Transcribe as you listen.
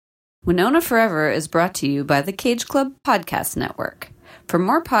Winona Forever is brought to you by the Cage Club Podcast Network. For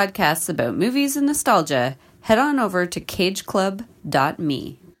more podcasts about movies and nostalgia, head on over to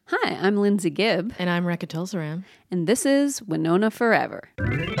cageclub.me. Hi, I'm Lindsay Gibb. And I'm Rekha Tulsaram. And this is Winona Forever.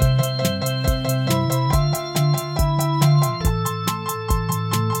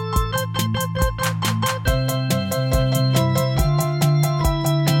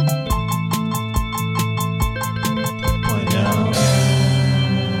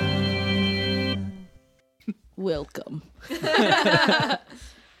 Welcome.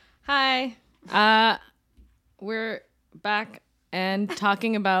 Hi. We're back and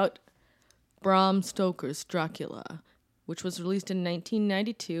talking about Bram Stoker's Dracula, which was released in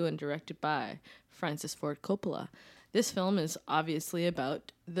 1992 and directed by Francis Ford Coppola. This film is obviously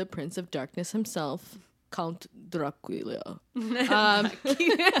about the Prince of Darkness himself, Count Dracula. I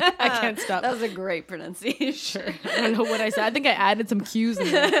can't stop. That was a great pronunciation. I don't know what I said. I think I added some cues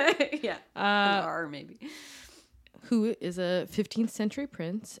in there. Yeah. R maybe. Who is a 15th century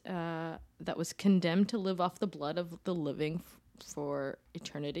prince that was condemned to live off the blood of the living for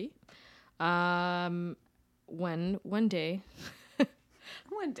eternity. When one day,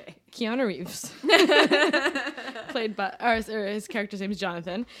 Keanu Reeves, played by, or his character's name is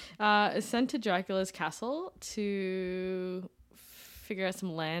Jonathan, is sent to Dracula's castle to figure out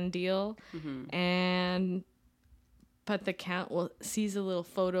some land deal, but the count sees a little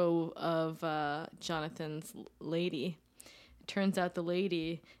photo of Jonathan's lady. It turns out the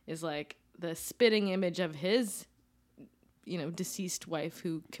lady is like the spitting image of his, deceased wife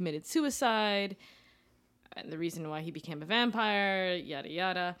who committed suicide, and the reason why he became a vampire, yada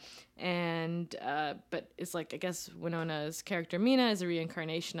yada. And but it's like, I guess Winona's character Mina is a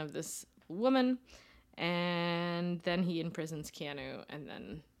reincarnation of this woman, and then he imprisons Keanu, and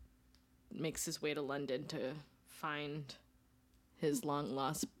then makes his way to London to find his long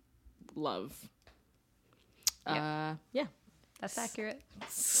lost love. Yeah, That's accurate.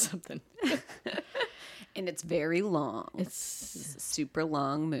 Something. And it's very long. It's a super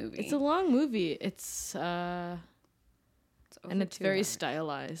long movie. It's a long movie. It's over and it's 2 very hours.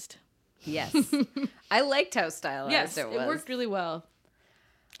 stylized. Yes. I liked how stylized Yes, it was. it worked really well.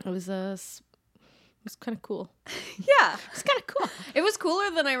 It was kind of cool. Yeah. It was kind of cool. It was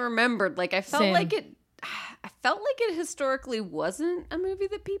cooler than I remembered. Like, I felt Same. like it historically wasn't a movie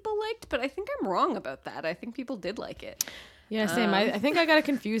that people liked, but I think I'm wrong about that. I think people did like it. Yeah, same. I think I got it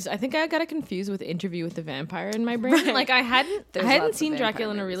confused. I think I got it confused with Interview with the Vampire in my brain. Right. Like I hadn't seen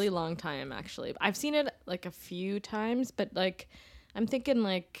Dracula in a really long time, actually. I've seen it like a few times, but like I'm thinking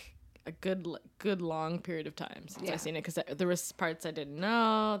like a good long period of time since I've seen it, because there was parts I didn't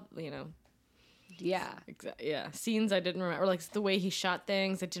know, Yeah. scenes I didn't remember, like the way he shot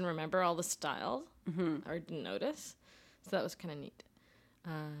things. I didn't remember all the style, or didn't notice. So that was kind of neat.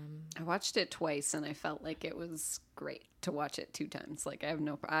 I watched it twice, and I felt like it was great to watch it 2 times. Like,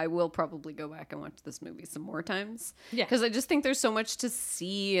 I will probably go back and watch this movie some more times. Yeah. Because I just think there's so much to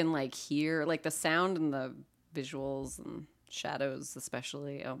see and, like, hear. Like, the sound and the visuals and shadows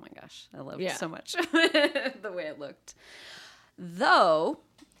especially. Oh, my gosh. I loved it so much. The way it looked. Though,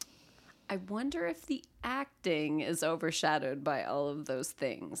 I wonder if the acting is overshadowed by all of those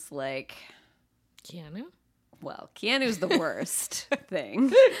things. Like, Keanu? well, Keanu's the worst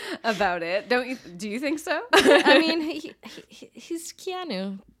thing about it. Do you think so? I mean, he's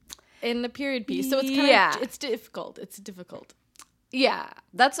Keanu in the period piece, so it's kind of it's difficult. Yeah,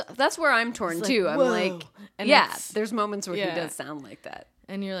 that's where I'm torn It's too. like, I'm whoa. like, And there's moments where he yeah. does sound like that.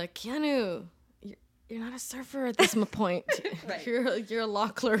 And you're like, Keanu, you're not a surfer at this point. Right. You're a law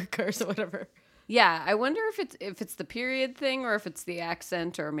clerk or so whatever. Yeah, I wonder if it's the period thing, or if it's the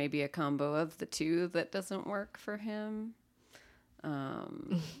accent, or maybe a combo of the two that doesn't work for him.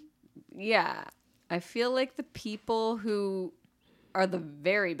 Yeah, I feel like the people who are the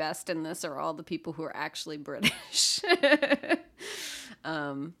very best in this are all the people who are actually British.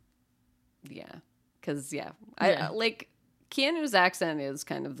 Because I like Keanu's accent is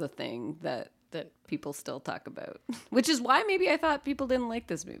kind of the thing that people still talk about, which is why maybe I thought people didn't like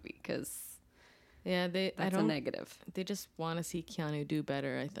this movie, because that's a negative. They just want to see Keanu do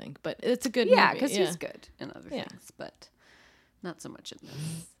better, I think. But it's a good movie. movie. Because he's good in other things, but not so much in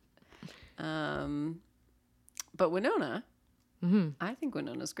this. But Winona, I think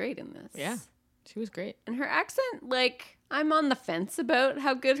Winona's great in this. Yeah, she was great. And her accent, like, I'm on the fence about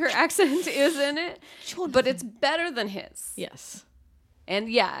how good her accent is in it, but it's better than his. Yes. And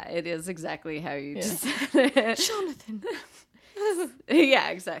yeah, it is exactly how you just said it. Jonathan. Yeah,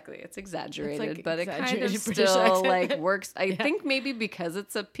 exactly. It's exaggerated, like but it kind of exaggerated British still accent. like works. I think maybe because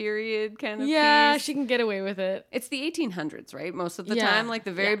it's a period kind of Yeah, piece. she can get away with it. It's the 1800s, right? Most of the Yeah, time, like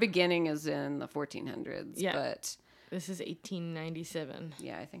the very yeah. beginning is in the 1400s. Yeah. But This is 1897.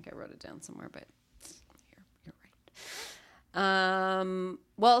 yeah, I think I wrote it down somewhere, but you're right.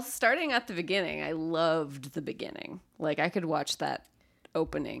 Well, starting at the beginning, I loved the beginning. Like I could watch that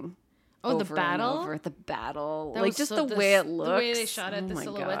opening. Oh, the over and battle? over. The battle, That like was just so- the way it looks, the way they shot it, Oh the my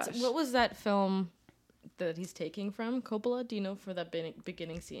silhouettes. gosh. What was that film that he's taking from Coppola? Do you know for that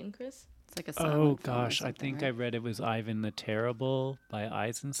beginning scene, Chris? It's like a Oh silent film or gosh, I something, think right? I read it was Ivan the Terrible by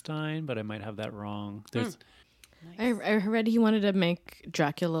Eisenstein, but I might have that wrong. There's I read he wanted to make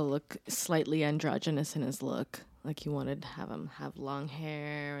Dracula look slightly androgynous in his look. Like he wanted to have him have long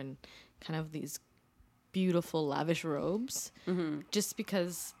hair and kind of these beautiful, lavish robes. Just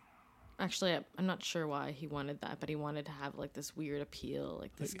because, actually, I'm not sure why he wanted that, but he wanted to have like this weird appeal,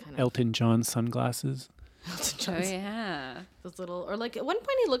 like this kind of Elton John sunglasses. Elton Oh John's yeah. those little, or like at one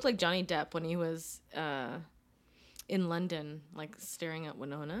point he looked like Johnny Depp when he was in London, like staring at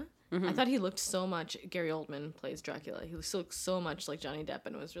Winona. I thought he looked so much. Gary Oldman plays Dracula. He looked so much like Johnny Depp,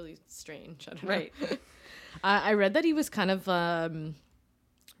 and it was really strange. I don't know. Right. I read that he was kind of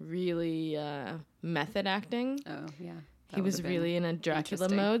really method acting. Oh yeah. That He would was have been really in a Dracula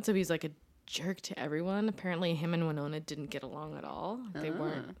interesting. mode, so he's like a jerk to everyone. Apparently, him and Winona didn't get along at all. They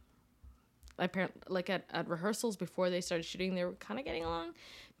weren't. Apparently, like at rehearsals before they started shooting, they were kind of getting along,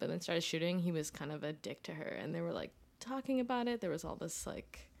 but then started shooting, he was kind of a dick to her, and they were like talking about it. There was all this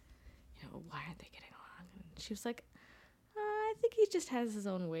like, why aren't they getting along? And she was like, I think he just has his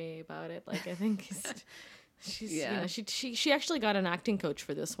own way about it. Like I think she's Yeah. she actually got an acting coach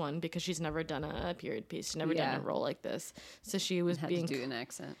for this one because she's never done a period piece. She's never done Yeah. a role like this, so she was had being to do an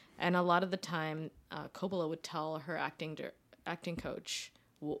accent. and a lot of the time, Coppola would tell her acting coach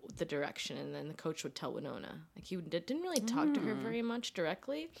the direction, and then the coach would tell Winona. Like he didn't really talk to her very much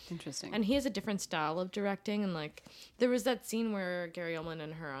directly. Interesting. And he has a different style of directing. And like there was that scene where Gary Oldman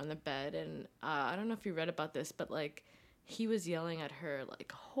and her are on the bed, and I don't know if you read about this, but like he was yelling at her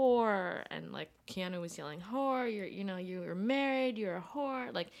like whore, and like Keanu was yelling whore. You're married. You're a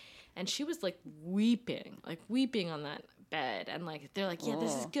whore. Like, and she was like weeping on that bed, and like they're like, yeah,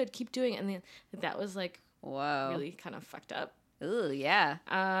 this is good. Keep doing it. And then that was like Wow. really kind of fucked up. Ooh, yeah.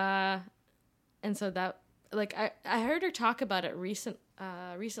 And so that, like, I heard her talk about it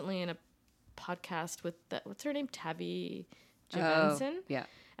recently in a podcast with what's her name, Tabby Johansson. Oh, yeah.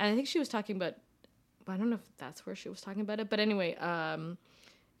 And I think she was talking about, I don't know if that's where she was talking about it, but anyway,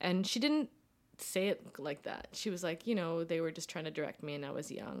 and she didn't say it like that. She was like, they were just trying to direct me, and I was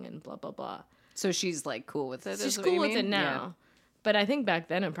young, and blah blah blah. So she's like cool with it. She's is what cool you with it mean? now, but I think back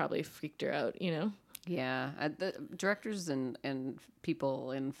then it probably freaked her out. Yeah. The directors and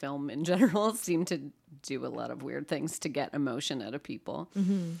people in film in general seem to do a lot of weird things to get emotion out of people.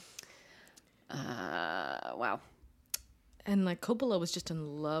 Wow. And like Coppola was just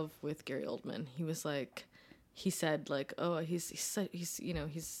in love with Gary Oldman. He was like, he said like, oh,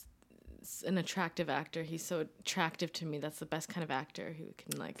 he's an attractive actor. He's so attractive to me. That's the best kind of actor who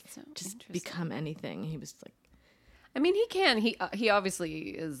can like So just interesting. become anything. He was like, I mean, he can. He obviously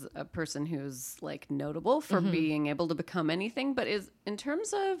is a person who's like notable for being able to become anything, but is in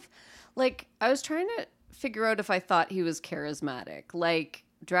terms of like I was trying to figure out if I thought he was charismatic. Like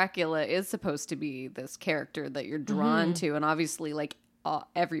Dracula is supposed to be this character that you're drawn to, and obviously like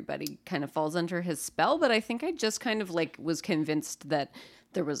everybody kind of falls under his spell, but I think I just kind of like was convinced that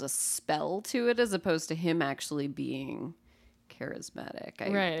there was a spell to it as opposed to him actually being charismatic.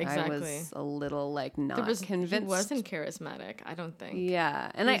 Right, exactly. I was a little like not convinced. He wasn't charismatic, I don't think.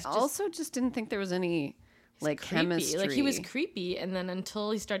 Yeah, and He I was just- also just didn't think there was any like Creepy. chemistry. Like he was creepy, and then until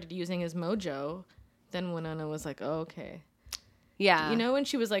he started using his mojo, then Winona was like, oh, okay. yeah, When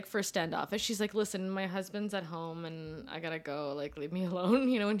she was like first standoffish, she's like, listen, my husband's at home and I gotta go, like leave me alone.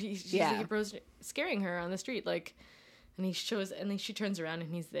 And she's Yeah. like, he bro's scaring her on the street, like, and then she turns around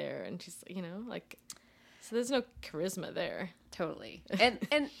and he's there, and she's like, so there's no charisma there. totally. And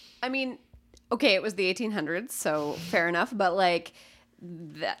I mean, okay, it was the 1800s, so fair enough. But like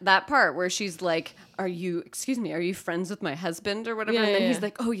that part where she's like, are you friends with my husband or whatever? Yeah, and then yeah, he's yeah.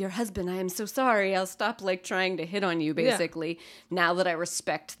 like, oh, your husband. I am so sorry. I'll stop like trying to hit on you. Basically, now that I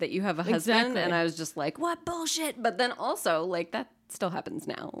respect that you have a husband, Exactly. and I was just like, what bullshit. But then also like that still happens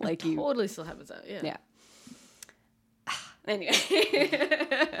now. Like you Totally still happens out. Yeah. Yeah. Anyway.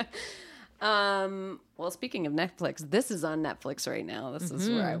 Well, speaking of Netflix, this is on Netflix right now. This is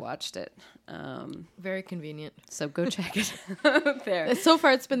where I watched it. Very convenient. So go check it out there. So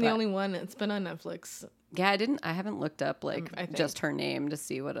far, it's been the only one. It's been on Netflix. Yeah, I haven't looked up I think. just her name to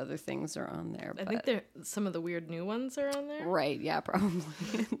see what other things are on there. I think some of the weird new ones are on there. Right, yeah, probably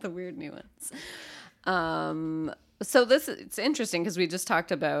the weird new ones. So it's interesting because we just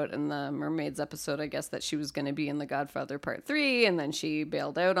talked about in the Mermaids episode, I guess, that she was going to be in The Godfather Part 3, and then she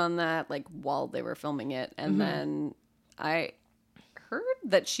bailed out on that like while they were filming it. And then I heard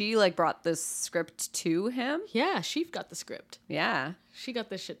that she like brought this script to him. Yeah, she got the script. Yeah. She got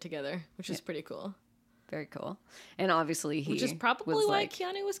this shit together, which is pretty cool. Very cool. And obviously Which is probably why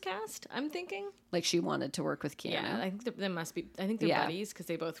Keanu was cast, I'm thinking. Like she wanted to work with Keanu. Yeah, I think they must be. I think they're buddies because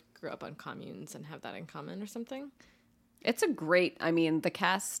they both grew up on communes and have that in common or something. It's a great, I mean, the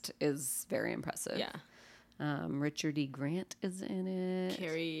cast is very impressive. Yeah. Richard E. Grant is in it.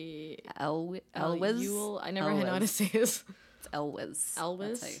 Carrie Elwes. Ewell. I never know how to say his. It's Elwes.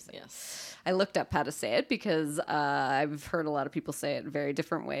 Elwes? That's how you say it. Yes. I looked up how to say it because I've heard a lot of people say it very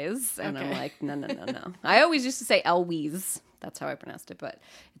different ways. And I'm like, no. I always used to say Elwes. That's how I pronounced it, but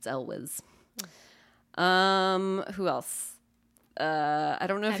it's Elwes. Who else? I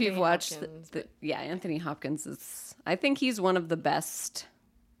don't know if you've watched Anthony Hopkins is, I think he's one of the best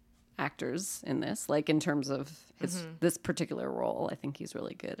actors in this, like in terms of his this particular role. I think he's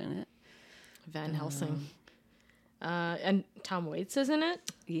really good in it. Van Helsing. And Tom Waits is in it?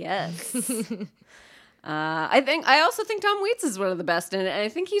 Yes. I also think Tom Waits is one of the best in it. And I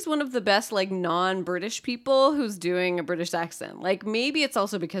think he's one of the best like non-British people who's doing a British accent. Like maybe it's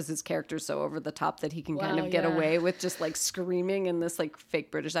also because his character's so over the top that he can kind of get away with just like screaming in this like fake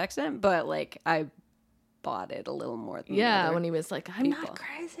British accent. But like I bought it a little more than when he was like, I'm not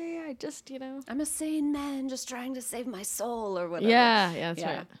crazy. I just, I'm a sane man just trying to save my soul or whatever. Yeah, that's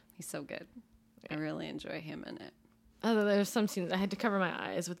right. He's so good. I really enjoy him in it. Although there's some scenes I had to cover my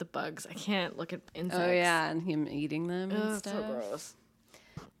eyes with the bugs. I can't look at insects. Oh yeah, and him eating them and stuff. So gross.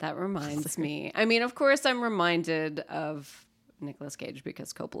 That reminds me. I mean, of course, I'm reminded of Nicolas Cage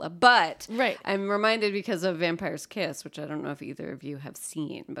because Coppola, but I'm reminded because of Vampire's Kiss, which I don't know if either of you have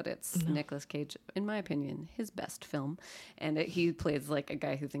seen, but it's Nicolas Cage, in my opinion, his best film, and he plays like a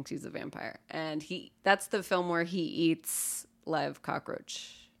guy who thinks he's a vampire, and that's the film where he eats live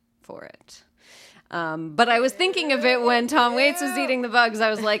cockroach for it. But I was thinking of it when Tom Waits was eating the bugs. I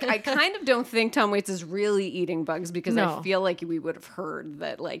was like, I kind of don't think Tom Waits is really eating bugs because I feel like we would have heard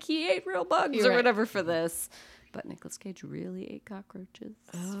that like he ate real bugs or whatever for this. But Nicolas Cage really ate cockroaches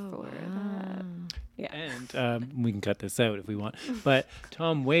for that. Yeah. And we can cut this out if we want. But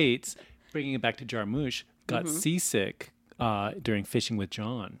Tom Waits, bringing it back to Jarmusch, got seasick during Fishing with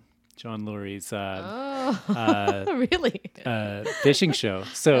John Lurie's really? Fishing show.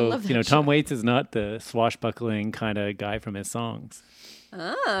 So, Tom Waits is not the swashbuckling kind of guy from his songs.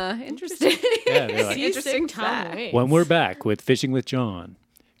 Ah, interesting. Yeah, they're like, interesting Tom Waits. When we're back with Fishing with John,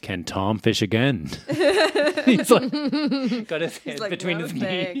 can Tom fish again? He's like, got his head between his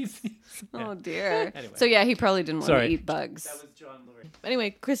knees. Oh, dear. Anyway. So, yeah, he probably didn't want to eat bugs. That was John Lurie.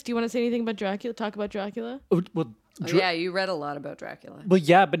 Anyway, Chris, do you want to say anything about Dracula? Talk about Dracula? Well, yeah, you read a lot about Dracula. Well,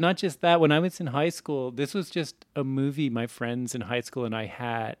 yeah, but not just that. When I was in high school, this was just a movie my friends in high school and I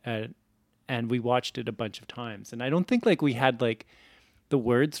had, and we watched it a bunch of times. And I don't think like we had like the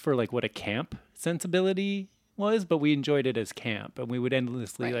words for like what a camp sensibility was, but we enjoyed it as camp, and we would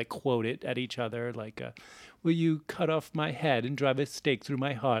endlessly like quote it at each other, like, "Will you cut off my head and drive a stake through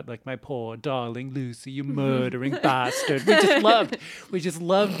my heart, like my poor darling Lucy, you murdering bastard." We just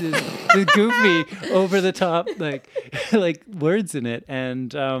loved the goofy, over the top like words in it,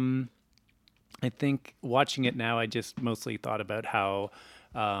 and I think watching it now, I just mostly thought about how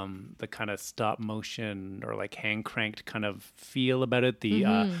the kind of stop motion or like hand cranked kind of feel about it,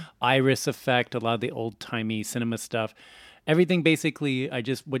 the iris effect, a lot of the old timey cinema stuff, everything basically.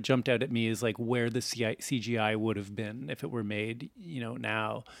 What jumped out at me is like where the CGI would have been if it were made,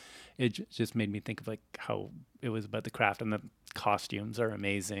 now. It just made me think of like how it was about the craft, and the costumes are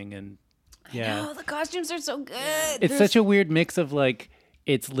amazing, and I know, the costumes are so good. It's such a weird mix of like,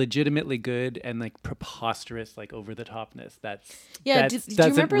 it's legitimately good and like preposterous, like over the topness. Do you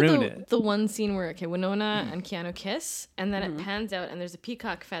remember the one scene where Winona and Keanu kiss, and then it pans out and there's a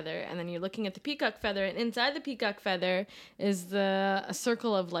peacock feather, and then you're looking at the peacock feather, and inside the peacock feather is a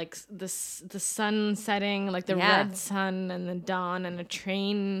circle of like the sun setting, like the red sun and the dawn and a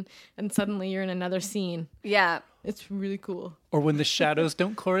train, and suddenly you're in another scene. Yeah. It's really cool. Or when the shadows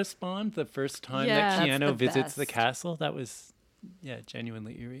don't correspond the first time that Keanu visits the castle. That was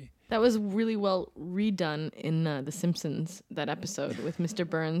genuinely eerie. That was really well redone in The Simpsons, that episode with Mr.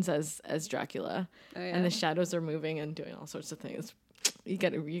 Burns as Dracula. Oh, yeah? And the shadows are moving and doing all sorts of things. You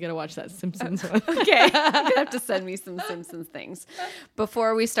gotta watch that Simpsons one. Okay, you're gonna have to send me some Simpsons things.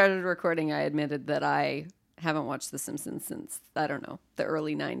 Before we started recording, I admitted that I haven't watched The Simpsons since, I don't know, the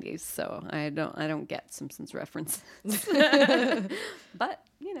early 90s, so I don't get Simpsons references. But,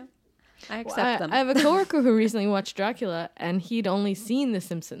 you know, I accept them. I have a coworker who recently watched Dracula, and he'd only seen The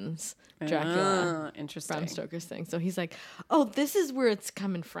Simpsons Dracula. Interesting. Bram Stoker's thing. So he's like, oh, this is where it's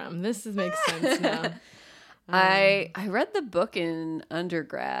coming from. This makes sense now. I read the book in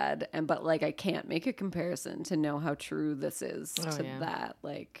undergrad, but like I can't make a comparison to know how true this is to that.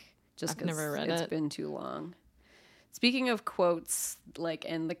 Like, just because it's been too long. Speaking of quotes, like,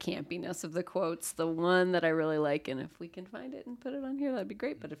 and the campiness of the quotes, the one that I really like, and if we can find it and put it on here, that'd be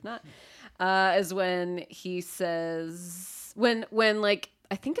great. But if not, is when he says, when like,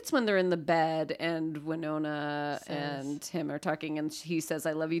 I think it's when they're in the bed and Winona and him are talking, and he says,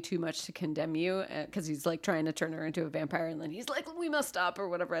 "I love you too much to condemn you," because he's like trying to turn her into a vampire, and then he's like, "We must stop," or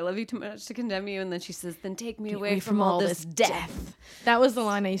whatever. "I love you too much to condemn you," and then she says, "Then take me away from all this death." That was the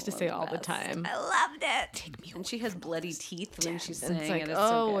line I used to say all the time. I loved it. Take me. And she has bloody teeth when she's saying it's like, it. It's oh,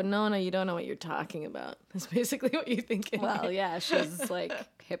 so good. Winona, you don't know what you're talking about. That's basically what you think. Well, yeah, she's like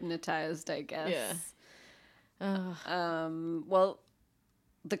hypnotized, I guess. Yeah. Well,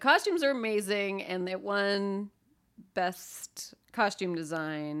 the costumes are amazing, and they won Best Costume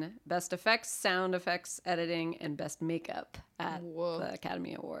Design, Best Effects, Sound Effects, Editing, and Best Makeup at the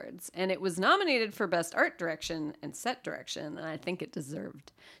Academy Awards. And it was nominated for Best Art Direction and Set Direction, and I think it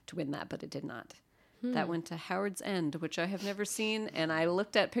deserved to win that, but it did not. That went to Howard's End, which I have never seen, and I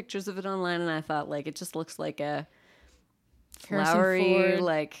looked at pictures of it online, and I thought, like, it just looks like a flowery,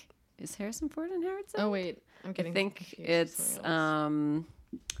 like, is Harrison Ford in Howard's End? Oh, wait. I'm getting I think it's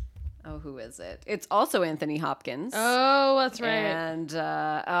who is it? It's also Anthony Hopkins. Oh, that's right. And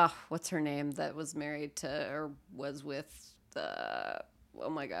what's her name that was married to or was with oh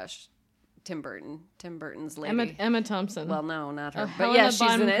my gosh, Tim Burton. Tim Burton's lady. Emma Thompson. Well, no, not her. But Helena yeah,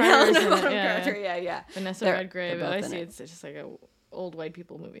 she's in it. Bonham Helena Carter's in it, Bonham yeah. Carter. Yeah. Vanessa They're Redgrave. both I in see. it. It's just like a old white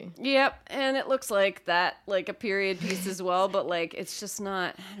people movie. Yep, and it looks like that, like a period piece as well. But like, it's just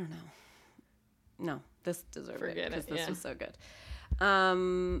not. I don't know. No, this deserved it because this was so good.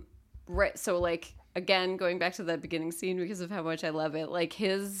 Right. So like, again, going back to that beginning scene because of how much I love it, like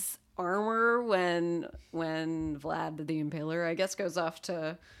his armor when Vlad the Impaler, I guess, goes off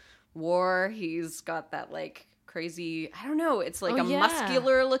to war, he's got that like crazy, I don't know, it's like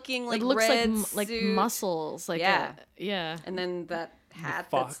muscular looking, like, it looks red like muscles, like yeah. And then that hat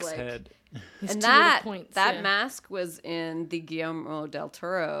fox that's like head. And that mask was in the Guillermo del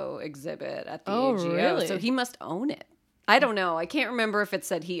Toro exhibit at the AGO. Really? So he must own it. I don't know. I can't remember if it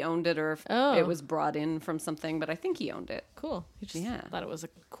said he owned it or if it was brought in from something, but I think he owned it. Cool. He just thought it was a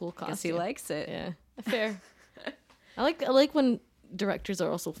cool costume. Guess he likes it. Yeah. Fair. I like when directors are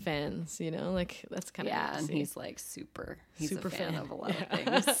also fans, you know, like that's kind of and he's like he's a fan of a lot of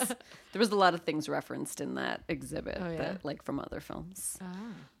things. things. There was a lot of things referenced in that exhibit that like from other films.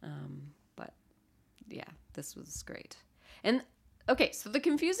 But yeah, this was great. And okay, so the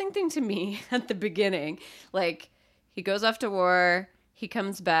confusing thing to me at the beginning, like he goes off to war, he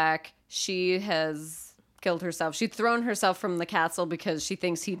comes back, she has killed herself. She'd thrown herself from the castle because she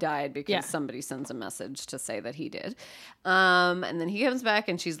thinks he died because somebody sends a message to say that he did. And then he comes back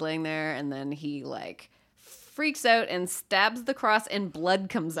and she's laying there, and then he like freaks out and stabs the cross and blood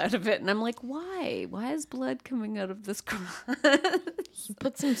comes out of it. And I'm like, why? Why is blood coming out of this cross? He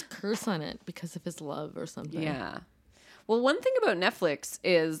put some curse on it because of his love or something. Yeah. Well, one thing about Netflix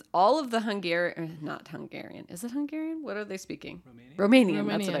is all of the not Hungarian. Is it Hungarian? What are they speaking? Romanian.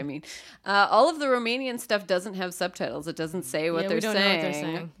 That's what I mean. All of the Romanian stuff doesn't have subtitles. It doesn't say what they're saying. Know what they're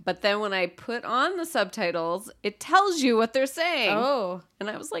saying. But then when I put on the subtitles, it tells you what they're saying. Oh. And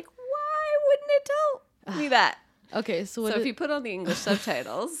I was like, why wouldn't it tell me that? Okay, so if you put on the English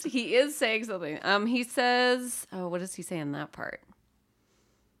subtitles, he is saying something. He says, what does he say in that part?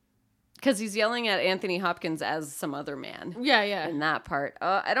 Because he's yelling at Anthony Hopkins as some other man. Yeah. In that part.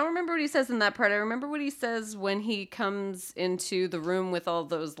 I don't remember what he says in that part. I remember what he says when he comes into the room with all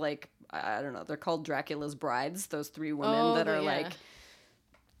those, like, I don't know, they're called Dracula's brides, those three women that are, like,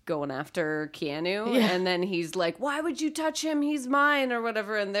 going after Keanu. Yeah. And then he's like, why would you touch him? He's mine, or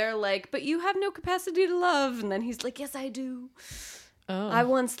whatever. And they're like, but you have no capacity to love. And then he's like, yes, I do. Oh. I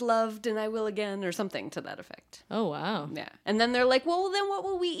once loved and I will again, or something to that effect. Oh, wow. Yeah. And then they're like, well, then what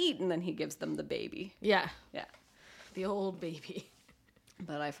will we eat? And then he gives them the baby. Yeah. Yeah. The old baby.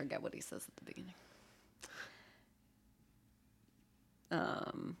 But I forget what he says at the beginning.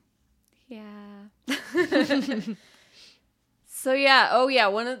 Yeah. So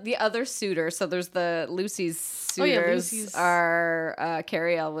one of the other suitors. So there's Lucy's suitors are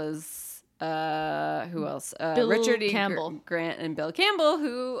Carrie Elwes. Who else? Richard E. Campbell. Grant and Bill Campbell,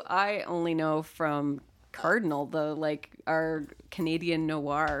 who I only know from Cardinal, our Canadian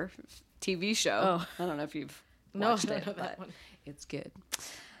noir TV show. Oh. I don't know if you've watched it, know but that one. it's good.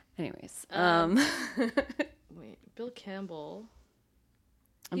 Anyways, Wait, Bill Campbell.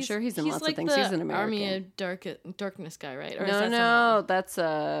 I'm sure he's in lots like of things. He's an American. Army of Darkness guy, right? Or No, that's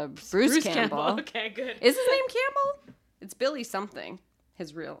Bruce Campbell. Okay, good. Is his name Campbell? It's Billy something.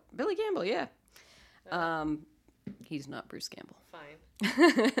 His real Billy Campbell, yeah. He's not Bruce Campbell.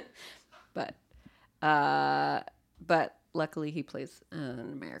 Fine. But luckily he plays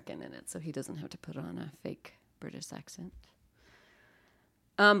an American in it, so he doesn't have to put on a fake British accent.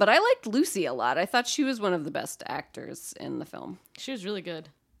 But I liked Lucy a lot. I thought she was one of the best actors in the film. She was really good.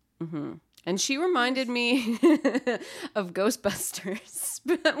 Mm-hmm. And she reminded me of Ghostbusters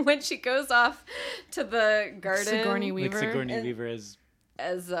when she goes off to the garden. Sigourney Weaver. Like Sigourney Weaver as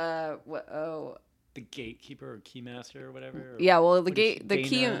the gatekeeper or keymaster or whatever. Or yeah, well, the key,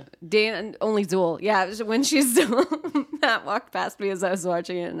 Dana, only Zool. Yeah, when she's Matt walked past me as I was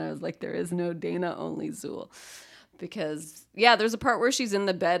watching it, and I was like, there is no Dana, only Zool. Because, yeah, there's a part where she's in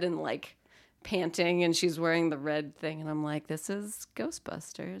the bed and, like, panting, and she's wearing the red thing, and I'm like, this is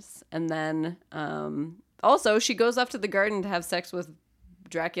Ghostbusters. And then, also, she goes off to the garden to have sex with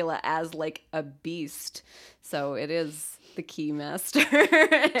Dracula as, like, a beast. So it is the Keymaster.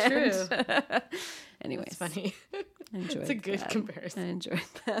 True. Anyways. It's funny. It's a good comparison. I enjoyed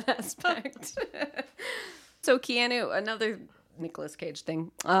that aspect. So Keanu, another Nicolas Cage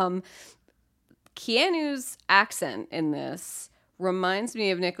thing. Keanu's accent in this reminds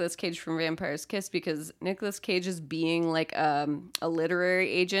me of Nicolas Cage from Vampire's Kiss, because Nicolas Cage is being like a literary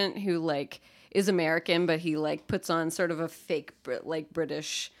agent who like is American, but he like puts on sort of a fake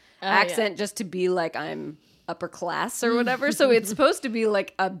British accent just to be like, I'm upper class or whatever. So it's supposed to be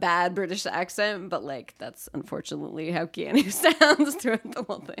like a bad British accent, but like that's unfortunately how Keanu sounds throughout the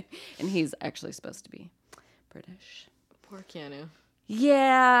whole thing. And he's actually supposed to be British. Poor Keanu.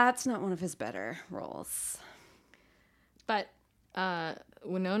 Yeah, it's not one of his better roles. But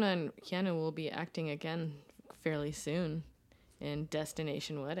Winona and Keanu will be acting again fairly soon in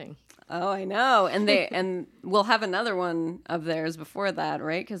Destination Wedding. Oh, I know. And we'll have another one of theirs before that,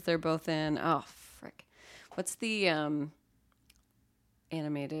 right? Because they're both in, frick. What's the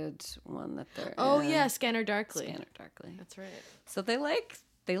animated one that they're in? Yeah, Scanner Darkly. Scanner Darkly. That's right. So they like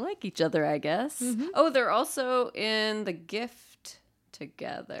each other, I guess. Mm-hmm. Oh, they're also in The Gift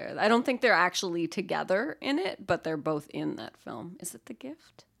together. I don't think they're actually together in it, but they're both in that film. Is it The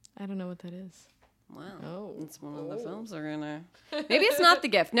Gift? I don't know what that is. Wow. Oh. It's one of the films we're gonna... Maybe it's not The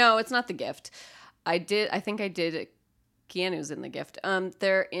Gift. No, it's not The Gift. I think I did Keanu's in The Gift.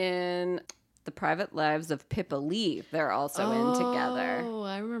 They're in The Private Lives of Pippa Lee. They're also in together. Oh,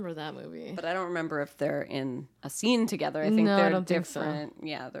 I remember that movie. But I don't remember if they're in a scene together. I think No, they're I don't think different. so.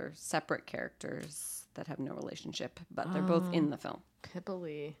 Yeah, they're separate characters that have no relationship, but they're both in the film. Pippa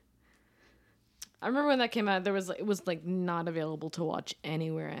Lee. I remember when that came out, it was like not available to watch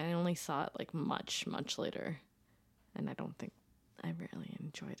anywhere, and I only saw it like much later, and I don't think I really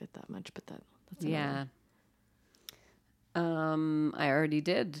enjoyed it that much. But that's yeah. I already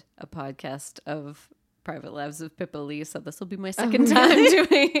did a podcast of Private Lives of Pippa Lee, so this will be my second time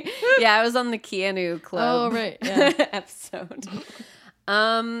doing. Yeah, I was on the Keanu Club. Oh right, yeah. episode.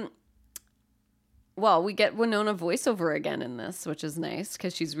 Well, we get Winona voiceover again in this, which is nice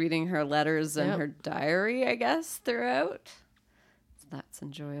because she's reading her letters and her diary, I guess, throughout. So that's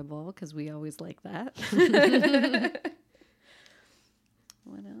enjoyable because we always like that.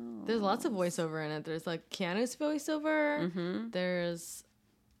 What else? There's lots of voiceover in it. There's like Keanu's voiceover. Mm-hmm. There's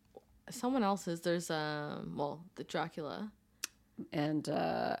someone else's. There's the Dracula. And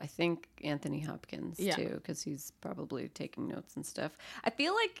I think Anthony Hopkins, too, because he's probably taking notes and stuff. I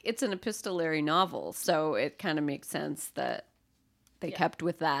feel like it's an epistolary novel, so it kind of makes sense that they kept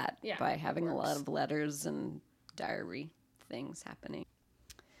with that by having a lot of letters and diary things happening.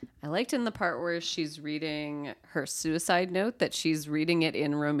 I liked in the part where she's reading her suicide note that she's reading it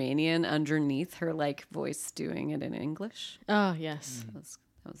in Romanian underneath her like voice doing it in English. Oh, yes. That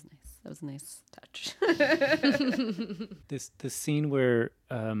was nice. That was a nice touch. This scene where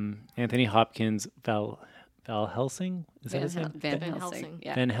Anthony Hopkins, Val Helsing, is that his name? Van Helsing.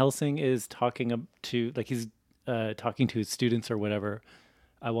 Yeah. Van Helsing is talking to he's talking to his students or whatever.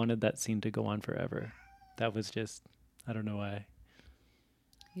 I wanted that scene to go on forever. That was just, I don't know why.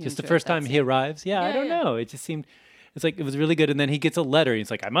 You Just the enjoyed first that time scene? he arrives. Yeah, I don't Yeah. know. It just seemed, It's like, it was really good. And then he gets a letter. He's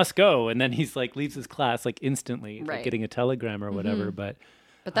like, I must go. And then he's like, leaves his class like instantly, like getting a telegram or whatever. But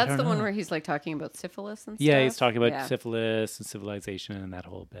that's the one where he's like talking about syphilis and stuff. Yeah, he's talking about syphilis and civilization and that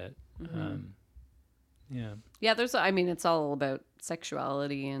whole bit. Yeah, it's all about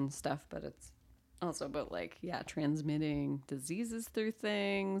sexuality and stuff, but it's also about like, transmitting diseases through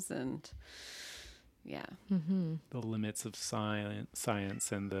things and the limits of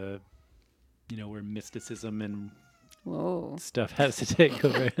science and the, where mysticism and stuff has to take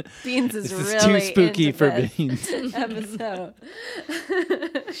over. Beans is this really is too spooky for this Beans. episode.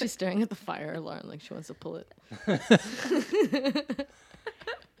 She's staring at the fire alarm like she wants to pull it.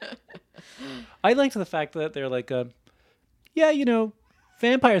 I liked the fact that they're like,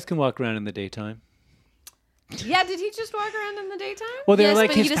 vampires can walk around in the daytime. Yeah, did he just walk around in the daytime? Well, they're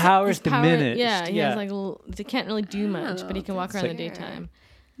like his powers diminished. Yeah, he has like they can't really do much, but he can walk around in the daytime.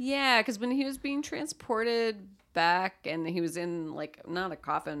 Yeah, because when he was being transported back and he was in like not a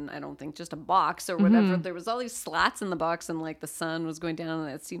coffin, I don't think, just a box or whatever, there was all these slats in the box and like the sun was going down and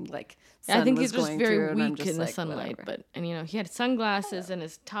it seemed like sun I think was he was going very through, weak in the sunlight, whatever. but he had sunglasses and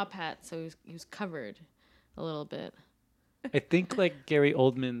his top hat, so he was covered a little bit. I think like Gary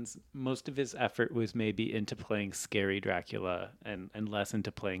Oldman's, most of his effort was maybe into playing scary Dracula and less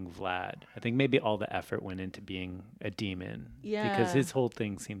into playing Vlad. I think maybe all the effort went into being a demon. Yeah. Because his whole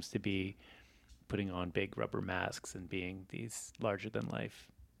thing seems to be putting on big rubber masks and being these larger than life.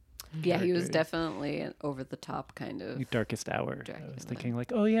 Yeah, he was definitely an over the top kind of Darkest Hour. Dracula. I was thinking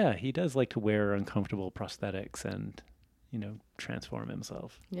like, oh yeah, he does like to wear uncomfortable prosthetics and, transform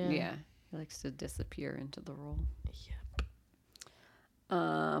himself. Yeah. He likes to disappear into the role.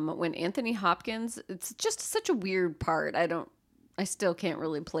 When Anthony Hopkins, it's just such a weird part. I still can't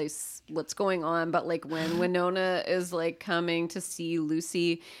really place what's going on, but like when Winona is like coming to see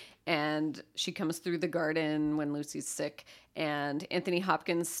Lucy and she comes through the garden when Lucy's sick and Anthony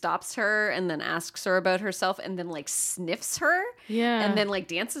Hopkins stops her and then asks her about herself and then like sniffs her. Yeah. And then like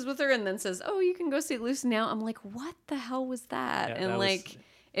dances with her and then says, "Oh, you can go see Lucy now." I'm like, what the hell was that? Yeah, and that like,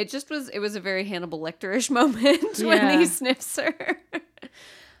 it was a very Hannibal Lecter-ish moment when he sniffs her.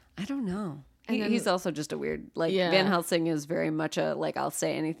 I don't know. He's also just a weird, like, Van Helsing is very much a, like, I'll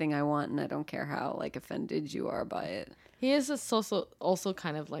say anything I want and I don't care how, like, offended you are by it. He is also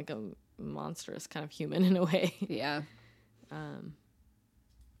kind of like a monstrous kind of human in a way. Yeah.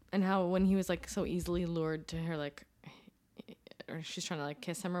 And how when he was, like, so easily lured to her, like, or she's trying to, like,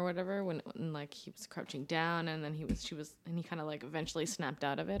 kiss him or whatever, when like, he was crouching down and then and he kind of, like, eventually snapped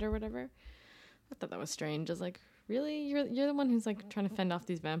out of it or whatever. I thought that was strange. I was like, really? You're the one who's like trying to fend off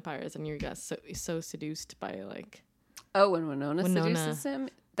these vampires, and you got so seduced by like. Oh, when Winona seduces him.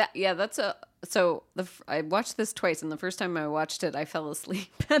 I watched this twice, and the first time I watched it, I fell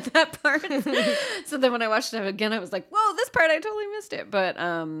asleep at that part. So then when I watched it again, I was like, "Whoa, this part I totally missed it." But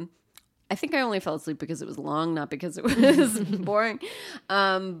I think I only fell asleep because it was long, not because it was boring.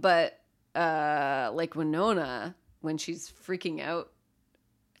 But like Winona, when she's freaking out.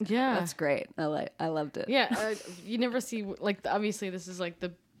 Yeah, that's great. I loved it. Yeah, you never see like obviously this is like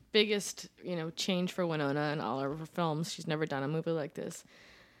the biggest change for Winona in all of her films. She's never done a movie like this,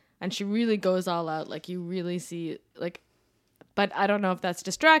 and she really goes all out. Like you really see like, but I don't know if that's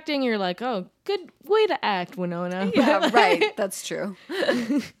distracting. You're like, oh, good way to act, Winona. Yeah, right. That's true.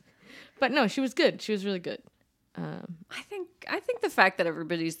 But no, she was good. She was really good. I think the fact that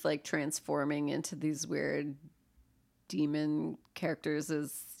everybody's like transforming into these weird demon characters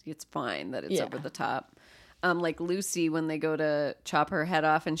it's fine that it's over the top. Like Lucy, when they go to chop her head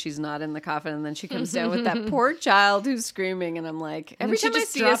off and she's not in the coffin and then she comes down with that poor child who's screaming and I'm like, every time I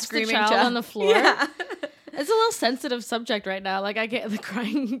see a screaming child on the floor. Yeah. It's a little sensitive subject right now. Like I get the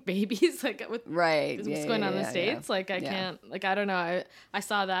crying babies, like with what's going on in the States. Yeah. Like I can't, like I don't know. I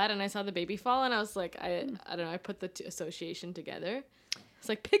saw that and I saw the baby fall and I was like, I don't know. I put the association together. It's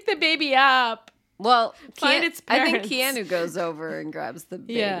like pick the baby up. Well, find its parents. I think Keanu goes over and grabs the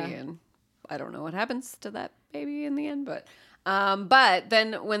baby, and I don't know what happens to that baby in the end. But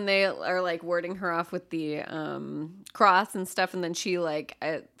then when they are like warding her off with the cross and stuff, and then she like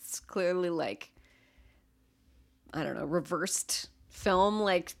it's clearly like I don't know reversed film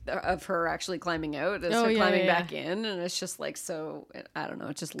like of her actually climbing out as her climbing back in, and it's just like so I don't know.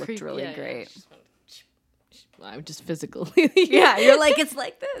 It just looked really great. I'm just physical. Yeah, you're like, it's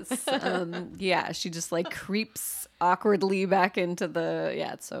like this. She just like creeps awkwardly back into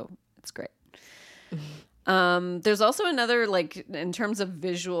it's great. There's also another, like, in terms of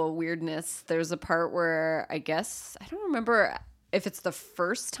visual weirdness, there's a part where I guess, I don't remember if it's the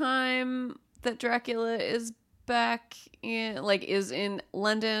first time that Dracula is back in, like, is in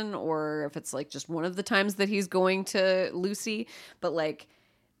London, or if it's like just one of the times that he's going to Lucy. But like,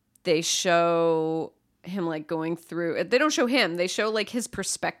 they show him like going through. They don't show him. They show like his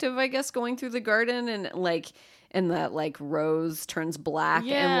perspective, I guess, going through the garden, and like. And that like rose turns black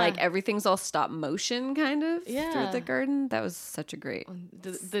and like everything's all stop motion kind of through the garden. That was such a great.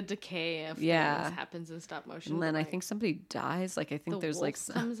 The decay of things happens in stop motion. And then I think somebody dies. Like I think there's wolf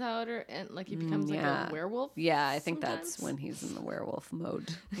like comes out and like he becomes like a werewolf. Yeah, I think that's when he's in the werewolf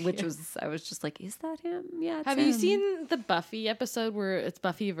mode. Which was I was just like, is that him? Yeah. It's Have you seen the Buffy episode where it's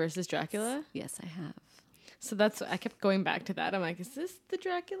Buffy versus Dracula? Yes, I have. So I kept going back to that. I'm like, is this the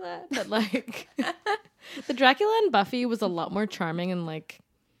Dracula? But like, the Dracula and Buffy was a lot more charming and like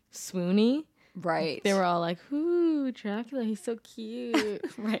swoony. Right. They were all like, ooh, Dracula, he's so cute.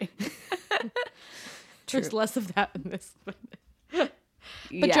 Right. There's less of that in this. But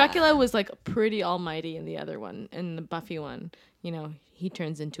Dracula was like pretty almighty in the other one. In the Buffy one, you know, he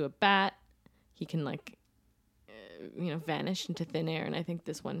turns into a bat. He can like, vanish into thin air. And I think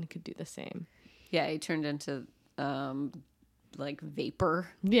this one could do the same. Yeah, he turned into like vapor.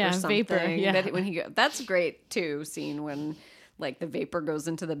 Yeah, or something. vapor. Yeah, that's great too. Scene when like the vapor goes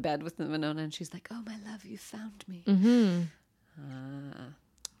into the bed with Winona, and she's like, "Oh my love, you found me." Mm-hmm.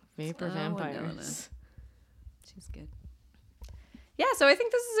 Vapor vampires. Winona. She's good. Yeah, so I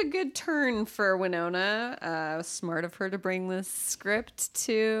think this is a good turn for Winona. Smart of her to bring this script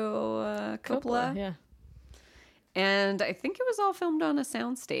to Coppola. Yeah, and I think it was all filmed on a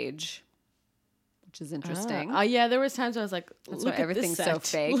soundstage. Which is interesting. Yeah, there was times I was like, that's look why everything's at this set.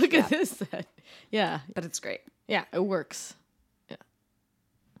 so fake. Look at this set. Yeah. But it's great. Yeah, it works. Yeah.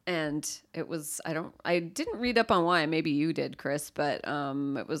 And it was, I didn't read up on why. Maybe you did, Chris, but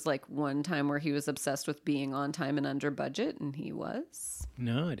it was like one time where he was obsessed with being on time and under budget, and he was.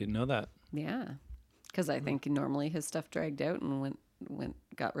 No, I didn't know that. Yeah. Because I think normally his stuff dragged out and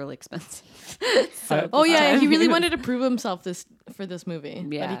got really expensive. He really wanted to prove himself for this movie.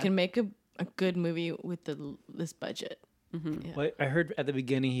 Yeah. But he can make a good movie with this budget. Mm-hmm. Yeah. Well, I heard at the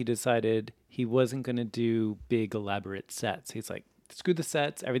beginning he decided he wasn't going to do big elaborate sets. He's like, screw the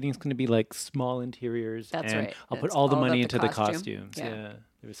sets. Everything's going to be like small interiors. That's and right. I'll put all the money into the costumes. Yeah.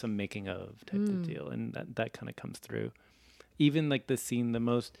 There was some making of type of deal. And that kind of comes through. Even like the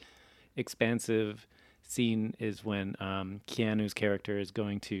most expansive scene is when Keanu's character is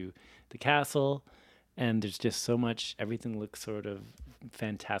going to the castle, and there's just so much, everything looks sort of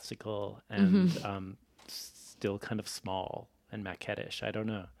fantastical and still kind of small and maquette-ish. I don't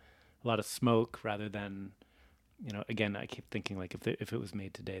know. A lot of smoke rather than, again, I keep thinking like if it was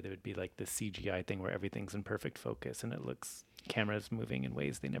made today, there would be like this CGI thing where everything's in perfect focus and it looks, cameras moving in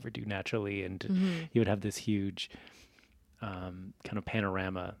ways they never do naturally, and you would have this huge kind of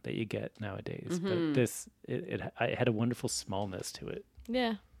panorama that you get nowadays. But this, it had a wonderful smallness to it.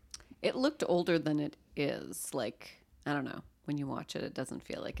 Yeah. It looked older than it is. Like, I don't know. When you watch it, it doesn't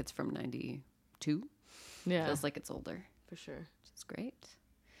feel like it's from 92. Yeah. It feels like it's older. For sure. Which is great.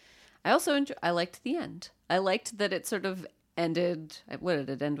 I also I liked the end. I liked that it sort of ended. What did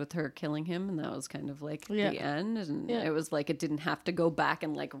it end with her killing him? And that was kind of like the end. And it was like it didn't have to go back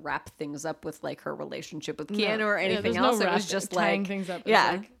and like wrap things up with like her relationship with Keanu or anything else. No it was just tying like things up.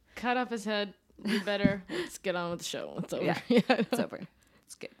 Yeah. Like, cut off his head. We better. Let's get on with the show. It's over. Yeah. It's over.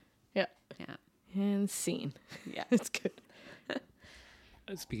 It's good. Yeah. Yeah. And scene. Yeah. It's good.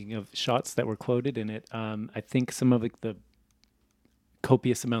 Speaking of shots that were quoted in it, I think some of the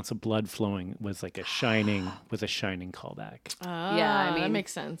copious amounts of blood flowing was like a shining callback. Yeah, I mean that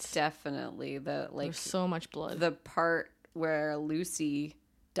makes sense. Definitely there's so much blood. The part where Lucy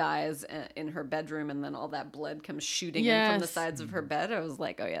dies in her bedroom and then all that blood comes shooting in from the sides of her bed. I was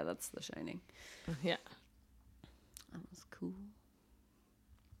like, oh yeah, that's The Shining. Yeah, that was cool.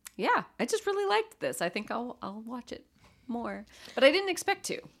 Yeah, I just really liked this. I think I'll watch it more, but I didn't expect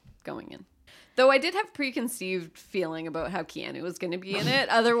to going in. Though I did have preconceived feeling about how Keanu was going to be in it.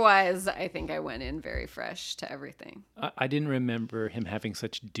 Otherwise, I think I went in very fresh to everything. I didn't remember him having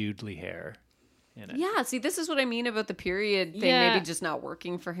such doodly hair in it. Yeah, see, this is what I mean about the period thing. Maybe just not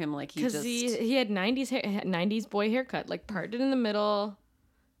working for him. Like he had 90s boy haircut, like parted in the middle,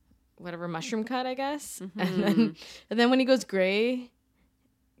 whatever, mushroom cut, I guess. And then when he goes gray,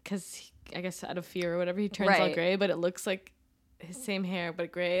 because I guess out of fear or whatever, he turns all gray, but it looks like his same hair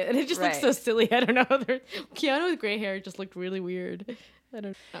but gray, and it just looks so silly. I don't know. Keanu with gray hair just looked really weird. I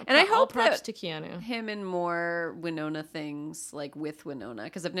don't know. And I hope props to Keanu. Him in more Winona things, like with Winona,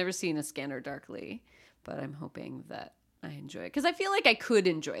 because I've never seen A Scanner Darkly, but I'm hoping that I enjoy it because I feel like I could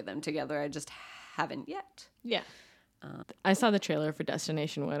enjoy them together. I just haven't yet. Yeah. I saw the trailer for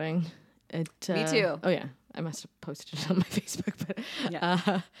Destination Wedding. Me too. Oh yeah, I must have posted it on my Facebook, but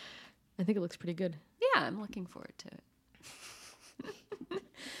I think it looks pretty good. Yeah, I'm looking forward to it.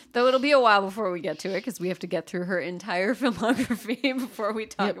 Though it'll be a while before we get to it because we have to get through her entire filmography before we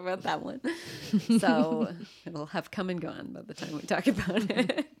talk about that one. So it'll have come and gone by the time we talk about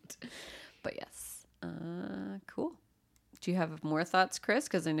it. But yes, cool. Do you have more thoughts, Chris?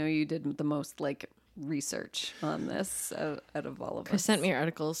 Because I know you did the most research on this out of all of us. Chris sent me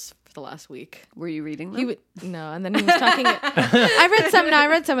articles for the last week. Were you reading them? No, and then he was talking. I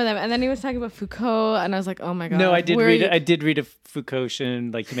read some of them, and then he was talking about Foucault, and I was like, oh my god. No, I did read. I did read a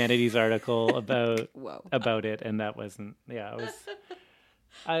Foucaultian humanities article about about it, and that wasn't. Yeah, it was.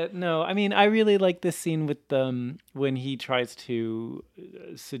 No, I mean, I really like this scene with when he tries to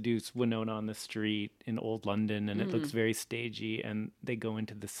seduce Winona on the street in old London, and it looks very stagey, and they go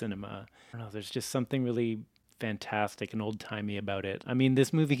into the cinema. I don't know, there's just something really fantastic and old-timey about it. I mean,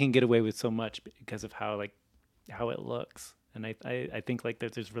 this movie can get away with so much because of how it looks. And I think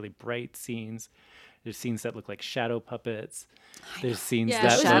there's really bright scenes. There's scenes that look like shadow puppets. There's scenes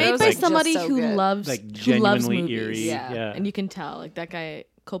that it was made by somebody who loves genuinely movies. eerie. Yeah. And you can tell that guy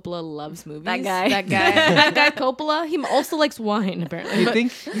Coppola loves movies. That guy Coppola. He also likes wine apparently.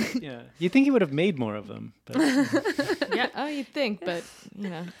 You think he would have made more of them? But. Yeah. Oh, you'd think, but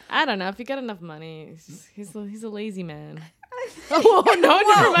I don't know. If you got enough money, he's a lazy man. Oh no!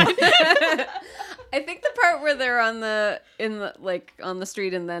 Never mind. I think the part where they're on the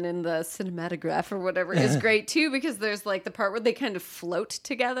street and then in the cinematograph or whatever is great too, because there's the part where they kind of float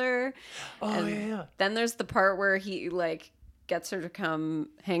together. Oh yeah. Then there's the part where he gets her to come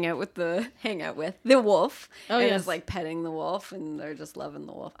hang out with the wolf. Oh, and yes. is petting the wolf, and they're just loving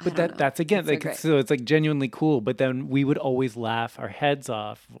the wolf. But that's again so it's genuinely cool. But then we would always laugh our heads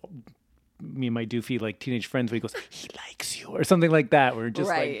off. Me and my doofy teenage friends, where he goes, "He likes you," or something like that. We're just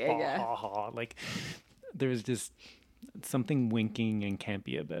ha, ha. There's just something winking and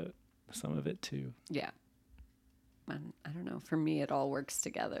campy about some of it too. Yeah, and I don't know. For me, it all works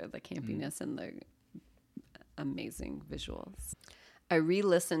together: the campiness and the amazing visuals. I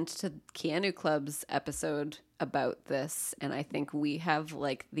re-listened to Keanu Club's episode about this, and I think we have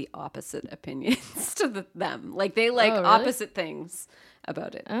the opposite opinions to them. They really? opposite things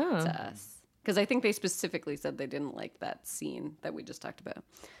about it Oh. to us. Because I think they specifically said they didn't like that scene that we just talked about.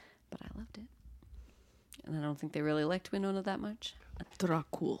 But I loved it. And I don't think they really liked Winona that much.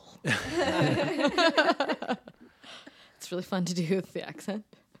 Dracul. It's really fun to do with the accent.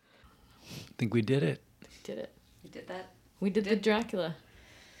 I think we did it. Did it. We did that. We did the Dracula.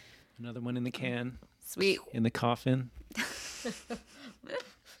 Another one in the can. Sweet. In the coffin.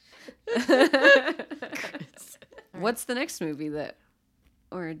 What's the next movie that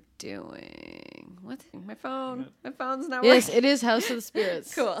we're doing? What? My phone's not working. Yes, it is House of the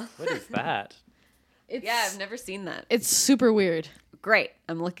Spirits. Cool. What is that? Yeah, I've never seen that. It's super weird. Great.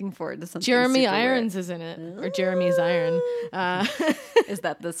 I'm looking forward to something. Jeremy super Irons weird. is in it, or Jeremy's Iron. Is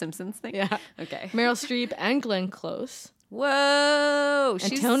that the Simpsons thing? Yeah. Okay. Meryl Streep and Glenn Close. Whoa.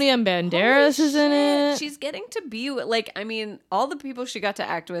 Antonia Banderas is in it. She's getting to be all the people she got to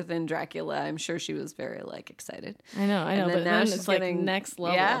act with in Dracula, I'm sure she was very excited. I know, And but now she's it's getting next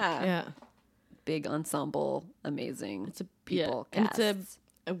level. Yeah. Big ensemble, amazing. It's people. And cast. it's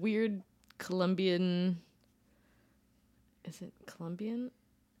a weird Colombian. Is it Colombian?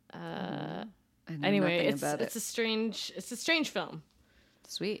 I know Anyway, nothing about it's a strange film.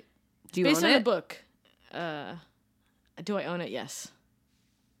 Sweet. Do you Based own on it? a book. Do I own it? Yes.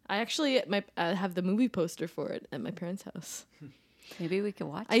 I actually have the movie poster for it at my parents' house. Maybe we can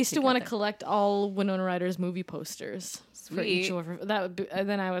watch it. I used to want to together. collect all Winona Ryder's movie posters for each Sweet. of her. That would be, and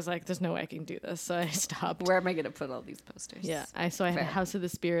then I was like, "There's no way I can do this," so I stopped. Where am I going to put all these posters? Yeah, I had Fair. House of the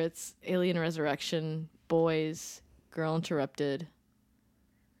Spirits, Alien Resurrection, Boys, Girl Interrupted.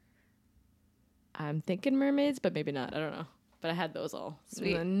 I'm thinking Mermaids, but maybe not. I don't know. But I had those all.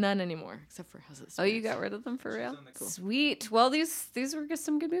 Sweet. None anymore, except for House of the Oh, Spirits. you got rid of them for real? Cool. Sweet. Well, these were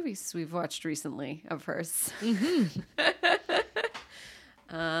some good movies we've watched recently of hers.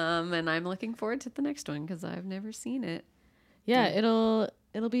 And I'm looking forward to the next one because I've never seen it. Yeah, it'll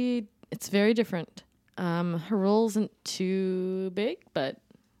be. It's very different. Her role isn't too big, but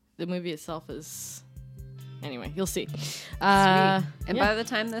the movie itself is. Anyway, you'll see. And yeah. by the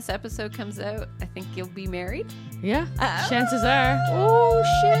time this episode comes out, I think you'll be married. Yeah, chances are. Oh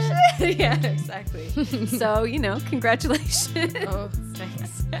shit! Yeah, exactly. So, congratulations. Oh,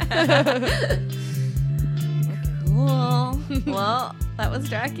 thanks. Cool. Well, that was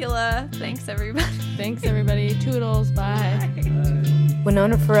Dracula. Thanks, everybody. Thanks, everybody. Toodles. Bye.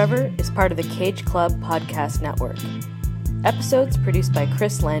 Winona Forever is part of the Cage Club Podcast Network. Episodes produced by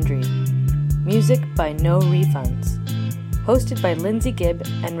Chris Landry. Music by No Refunds. Hosted by Lindsay Gibb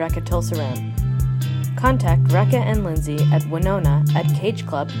and Rekha Tulsaram. Contact Rekha and Lindsay at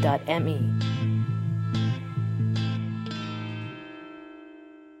winona@cageclub.me.